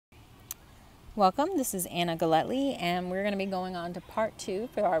welcome. This is Anna Galetli, and we're going to be going on to part 2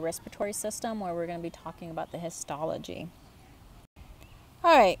 for our respiratory system, where we're going to be talking about the histology.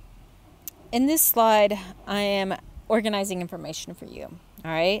 All right, in this slide, I am organizing information for you.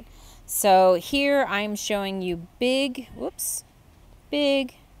 All right, so here I'm showing you big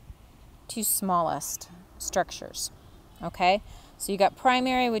to smallest structures. Okay, so you got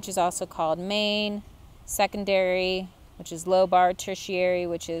primary, which is also called main, secondary, which is lobar, tertiary,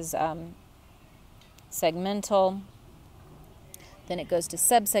 which is segmental. Then it goes to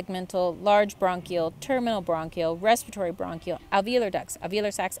subsegmental, large bronchial, terminal bronchial, respiratory bronchial, alveolar ducts,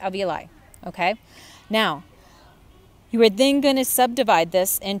 alveolar sacs, alveoli. Okay, now you are then going to subdivide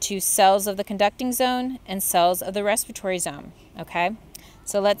this into cells of the conducting zone and cells of the respiratory zone. Okay,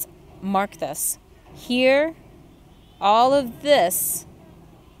 so let's mark this. Here, all of this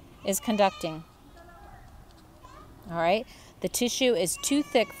is conducting. All right, the tissue is too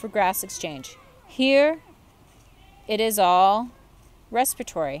thick for gas exchange. Here, it is all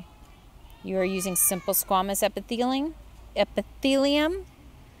respiratory. You are using simple squamous epithelium.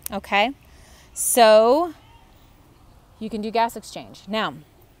 Okay, so you can do gas exchange. Now,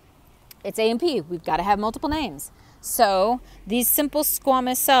 it's A&PII. We've got to have multiple names. So these simple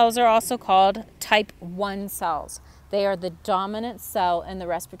squamous cells are also called type 1 cells. They are the dominant cell in the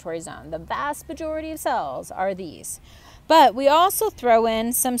respiratory zone. The vast majority of cells are these. But we also throw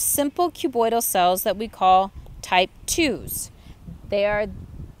in some simple cuboidal cells that we call type 2s. They are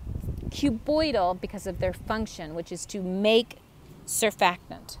cuboidal because of their function, which is to make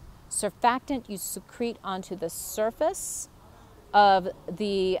surfactant. Surfactant you secrete onto the surface of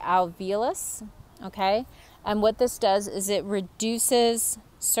the alveolus, okay? And what this does is it reduces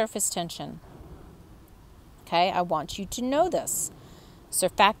surface tension. Okay, I want you to know this.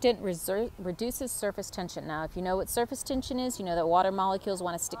 Surfactant reduces surface tension. Now, if you know what surface tension is, you know that water molecules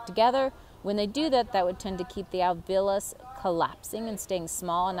want to stick together. When they do that, that would tend to keep the alveolus collapsing and staying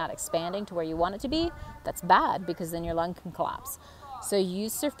small and not expanding to where you want it to be. That's bad because then your lung can collapse. So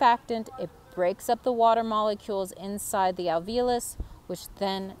use surfactant. It breaks up the water molecules inside the alveolus, which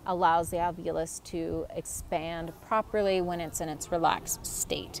then allows the alveolus to expand properly when it's in its relaxed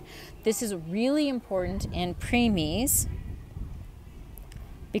state. This is really important in preemies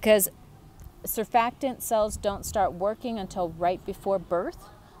because surfactant cells don't start working until right before birth.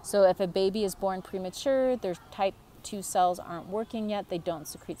 So if a baby is born premature, their type 2 cells aren't working yet, they don't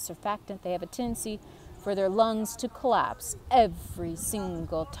secrete surfactant, they have a tendency for their lungs to collapse every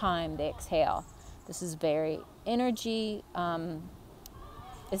single time they exhale. This is very energy,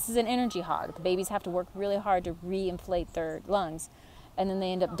 this is an energy hog. The babies have to work really hard to re-inflate their lungs, and then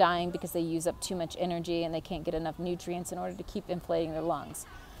they end up dying because they use up too much energy and they can't get enough nutrients in order to keep inflating their lungs.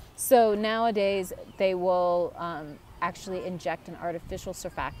 So nowadays they will actually inject an artificial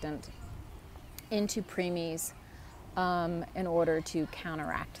surfactant into preemies in order to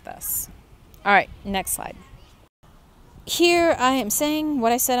counteract this. All right, next slide. Here I am saying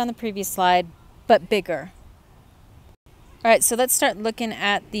what I said on the previous slide, but bigger. All right, so let's start looking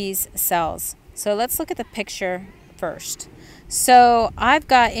at these cells. So let's look at the picture first. So I've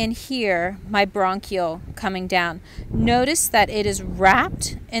got in here my bronchial coming down. Notice that it is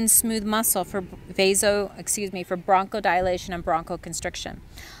wrapped in smooth muscle for bronchodilation and bronchoconstriction.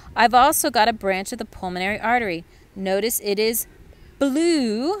 I've also got a branch of the pulmonary artery. Notice it is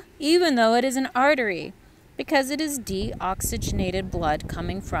blue, even though it is an artery, because it is deoxygenated blood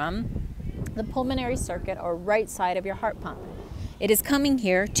coming from the pulmonary circuit or right side of your heart pump. It is coming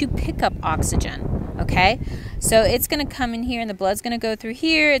here to pick up oxygen, okay? So it's going to come in here and the blood's going to go through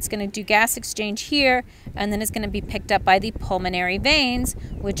here, it's going to do gas exchange here, and then it's going to be picked up by the pulmonary veins,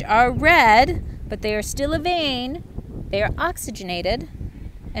 which are red, but they are still a vein. They are oxygenated,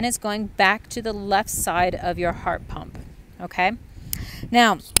 and it's going back to the left side of your heart pump, okay?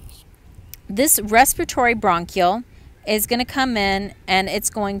 Now, this respiratory bronchial is going to come in and it's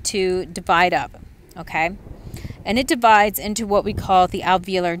going to divide up, okay? And it divides into what we call the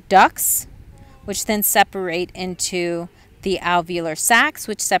alveolar ducts, which then separate into the alveolar sacs,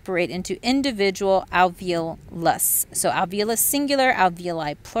 which separate into individual alveolus. So alveolus singular,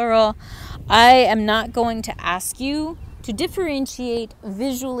 alveoli plural. I am not going to ask you to differentiate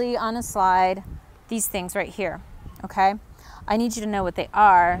visually on a slide these things right here, okay? I need you to know what they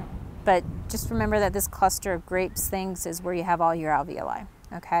are, but just remember that this cluster of grapes things is where you have all your alveoli,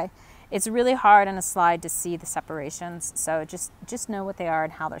 okay? It's really hard on a slide to see the separations, so just know what they are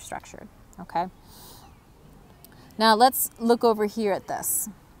and how they're structured, okay? Now let's look over here at this,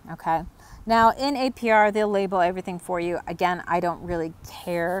 okay? Now in APR, they'll label everything for you. Again, I don't really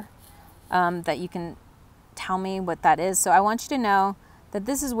care that you can tell me what that is. So I want you to know that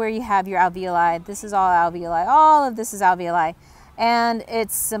this is where you have your alveoli. This is all alveoli. All of this is alveoli. And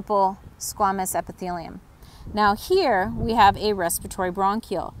it's simple squamous epithelium. Now here we have a respiratory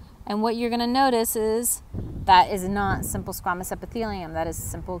bronchial. And what you're going to notice is that is not simple squamous epithelium. That is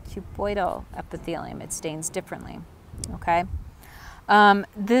simple cuboidal epithelium. It stains differently. Okay.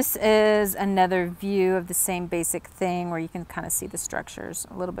 This is another view of the same basic thing where you can kind of see the structures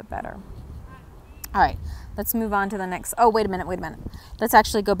a little bit better. All right, let's move on to the next. Oh, wait a minute. Let's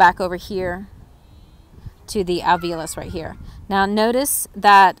actually go back over here to the alveolus right here. Now notice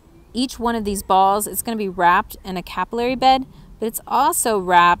that each one of these balls is going to be wrapped in a capillary bed, but it's also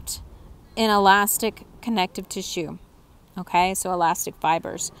wrapped in elastic connective tissue. Okay, so elastic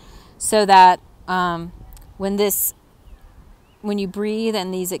fibers, so that when you breathe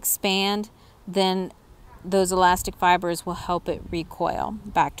and these expand, then those elastic fibers will help it recoil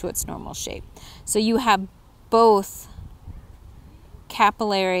back to its normal shape. So you have both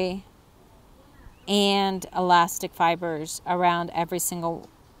capillary and elastic fibers around every single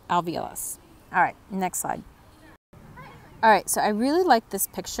alveolus. All right, next slide. All right, so I really like this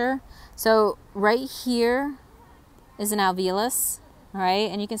picture. So right here is an alveolus, all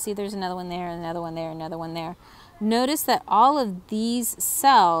right? And you can see there's another one there, another one there, another one there. Notice that all of these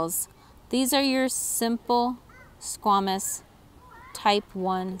cells, these are your simple squamous type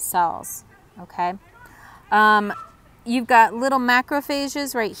 1 cells, okay? You've got little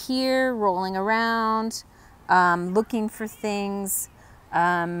macrophages right here rolling around, looking for things,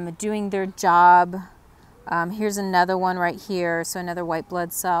 doing their job. Here's another one right here, so another white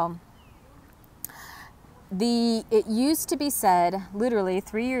blood cell. It used to be said, literally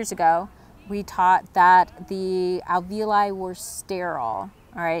 3 years ago, we taught that the alveoli were sterile,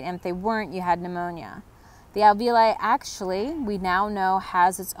 all right, and if they weren't, you had pneumonia. The alveoli actually, we now know,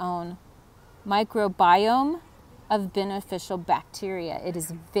 has its own microbiome of beneficial bacteria. It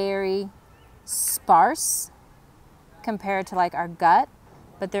is very sparse compared to like our gut,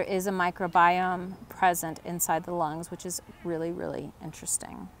 but there is a microbiome present inside the lungs, which is really, really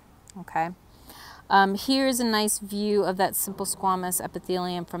interesting, okay? Here's a nice view of that simple squamous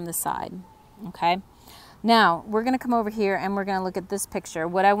epithelium from the side, okay? Now, we're going to come over here and we're going to look at this picture.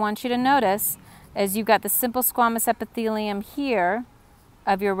 What I want you to notice is you've got the simple squamous epithelium here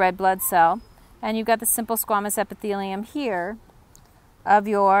of your red blood cell, and you've got the simple squamous epithelium here of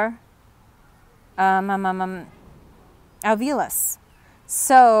your alveolus.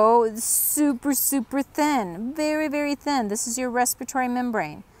 So, super, super thin, very, very thin. This is your respiratory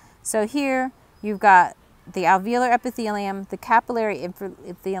membrane. So here, you've got the alveolar epithelium, the capillary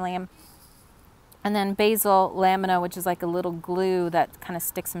epithelium, and then basal lamina, which is like a little glue that kind of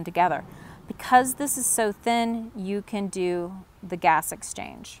sticks them together. Because this is so thin, you can do the gas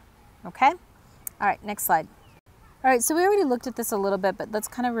exchange, okay? All right, next slide. All right, so we already looked at this a little bit, but let's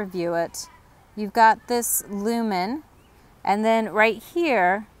kind of review it. You've got this lumen, and then right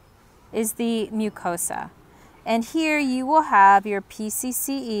here is the mucosa. And here you will have your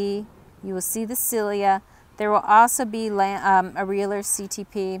PCCE, you will see the cilia. There will also be areolar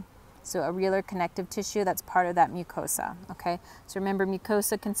CTP, so areolar connective tissue, that's part of that mucosa, okay? So remember,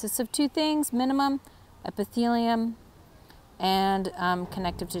 mucosa consists of two things, minimum, epithelium, and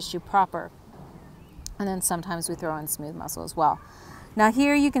connective tissue proper. And then sometimes we throw in smooth muscle as well. Now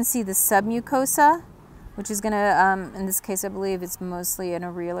here you can see the submucosa, which is gonna, in this case I believe it's mostly an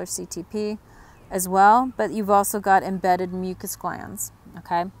areolar CTP as well, but you've also got embedded mucus glands,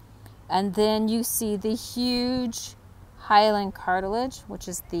 okay? And then you see the huge hyaline cartilage, which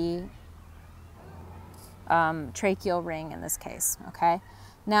is the tracheal ring in this case, okay?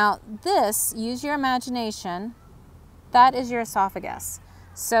 Now this, use your imagination, that is your esophagus.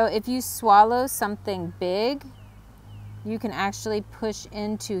 So if you swallow something big, you can actually push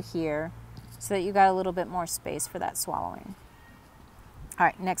into here so that you got a little bit more space for that swallowing. All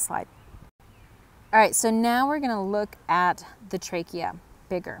right, next slide. All right, so now we're gonna look at the trachea,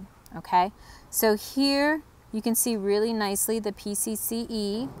 bigger, okay? So here you can see really nicely the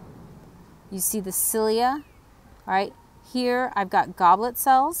PCCE. You see the cilia, all right? Here I've got goblet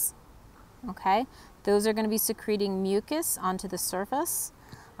cells, okay? Those are gonna be secreting mucus onto the surface.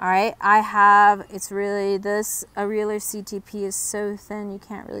 All right, it's really, this areolar CTP is so thin you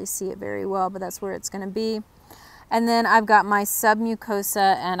can't really see it very well, but that's where it's gonna be. And then I've got my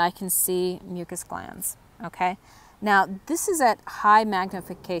submucosa and I can see mucus glands, okay? Now, this is at high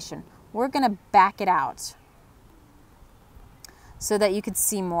magnification. We're gonna back it out so that you could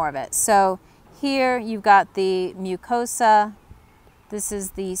see more of it. So here you've got the mucosa, this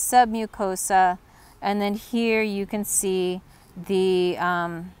is the submucosa, and then here you can see the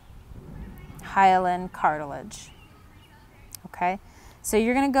hyaline cartilage, okay? So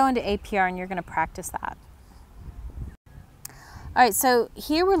you're going to go into APR and you're going to practice that. All right, so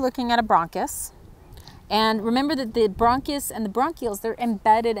here we're looking at a bronchus. And remember that the bronchus and the bronchioles, they're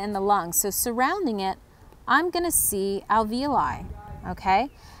embedded in the lungs. So surrounding it, I'm going to see alveoli, okay?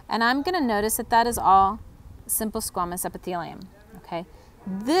 And I'm going to notice that that is all simple squamous epithelium, okay?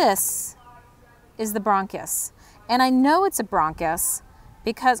 This is the bronchus. And I know it's a bronchus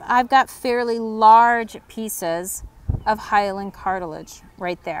because I've got fairly large pieces of hyaline cartilage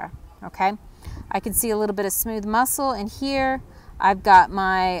right there, okay? I can see a little bit of smooth muscle, and here I've got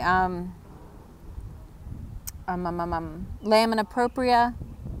my lamina propria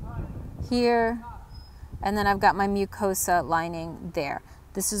here, and then I've got my mucosa lining there.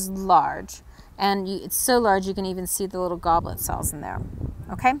 This is large, and it's so large you can even see the little goblet cells in there,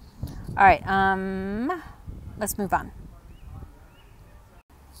 okay? All right, let's move on.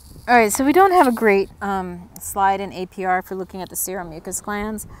 All right, so we don't have a great slide in APR for looking at the serum mucus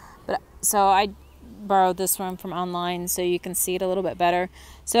glands, but so I borrowed this one from online so you can see it a little bit better.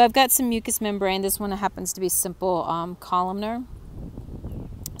 So I've got some mucous membrane. This one happens to be simple columnar,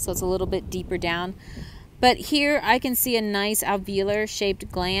 so it's a little bit deeper down. But here I can see a nice alveolar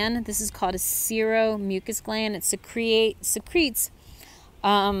shaped gland. This is called a seromucus gland. It secretes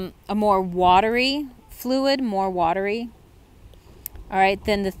a more watery fluid, more watery, all right,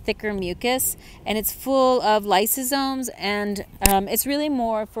 than the thicker mucus, and it's full of lysosomes, and it's really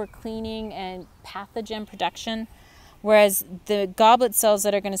more for cleaning and pathogen production, whereas the goblet cells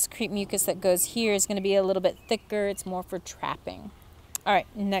that are going to secrete mucus that goes here is going to be a little bit thicker. It's more for trapping. All right,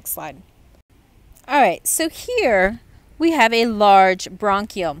 next slide. All right, so here we have a large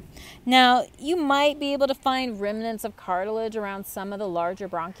bronchial. Now, you might be able to find remnants of cartilage around some of the larger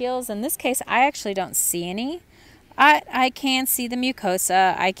bronchioles. In this case, I actually don't see any. I can see the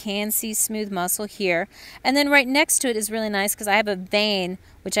mucosa. I can see smooth muscle here. And then right next to it is really nice because I have a vein,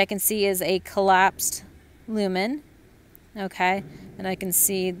 which I can see is a collapsed lumen. Okay, and I can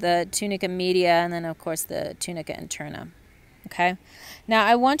see the tunica media and then, of course, the tunica interna. Okay, now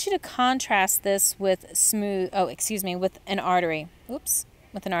I want you to contrast this with with an artery. Oops,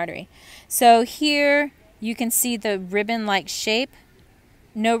 with an artery. So here you can see the ribbon-like shape.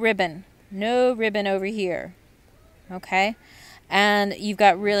 No ribbon over here. Okay, and you've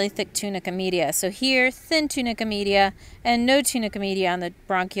got really thick tunica media. So here, thin tunica media and no tunica media on the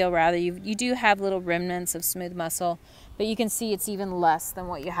bronchial. Rather, you do have little remnants of smooth muscle, but you can see it's even less than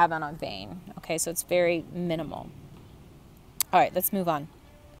what you have on a vein. Okay, so it's very minimal. All right, let's move on.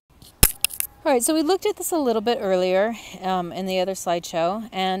 All right, so we looked at this a little bit earlier in the other slideshow,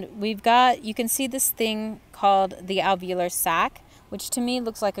 and you can see this thing called the alveolar sac, which to me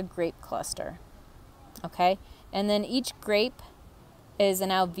looks like a grape cluster. Okay, and then each grape is an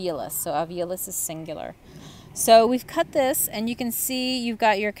alveolus, so alveolus is singular. So we've cut this, and you can see you've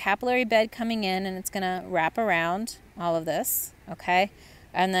got your capillary bed coming in, and it's going to wrap around all of this, okay?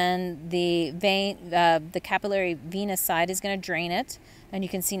 And then the vein, the capillary venous side is going to drain it, and you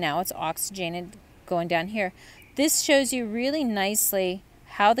can see now it's oxygenated going down here. This shows you really nicely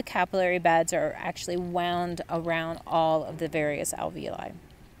how the capillary beds are actually wound around all of the various alveoli.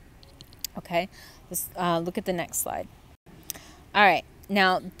 Okay, look at the next slide. All right,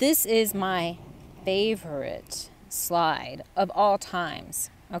 now this is my favorite slide of all times,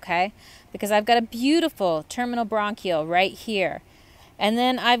 okay? Because I've got a beautiful terminal bronchial right here. And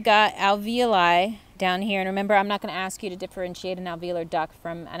then I've got alveoli down here. And remember, I'm not going to ask you to differentiate an alveolar duct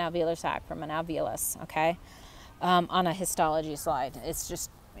from an alveolar sac from an alveolus, okay? On a histology slide. It's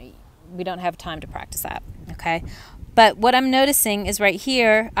just, we don't have time to practice that, okay? But what I'm noticing is right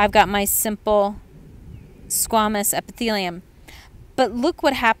here, I've got my simple squamous epithelium. But look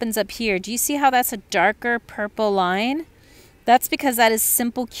what happens up here. Do you see how that's a darker purple line? That's because that is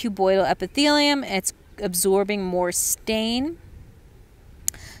simple cuboidal epithelium. It's absorbing more stain.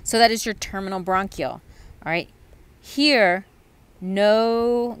 So that is your terminal bronchial. All right. Here,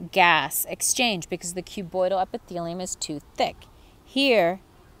 no gas exchange because the cuboidal epithelium is too thick. Here,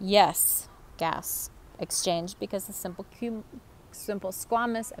 yes, gas exchange because the simple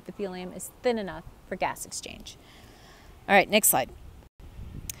squamous epithelium is thin enough for gas exchange. All right, next slide.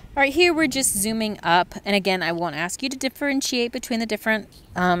 All right, here we're just zooming up. And again, I won't ask you to differentiate between the different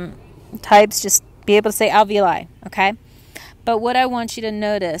types. Just be able to say alveoli, okay? But what I want you to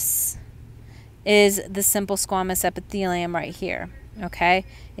notice is the simple squamous epithelium right here, okay?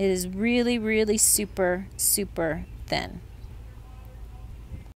 It is really, really super, super thin.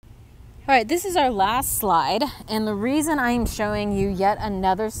 All right, this is our last slide. And the reason I'm showing you yet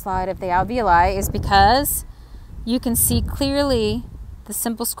another slide of the alveoli is because you can see clearly the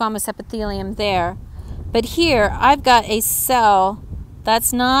simple squamous epithelium there. But here, I've got a cell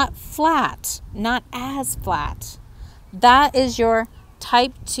That's not flat, not as flat. That is your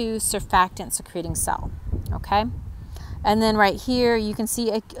type 2 surfactant secreting cell, okay? And then right here, you can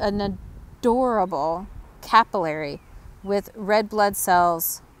see an adorable capillary with red blood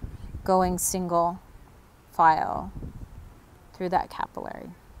cells going single file through that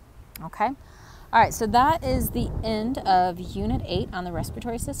capillary, okay? All right, so that is the end of Unit 8 on the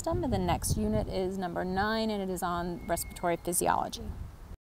respiratory system. The next unit is number 9, and it is on respiratory physiology.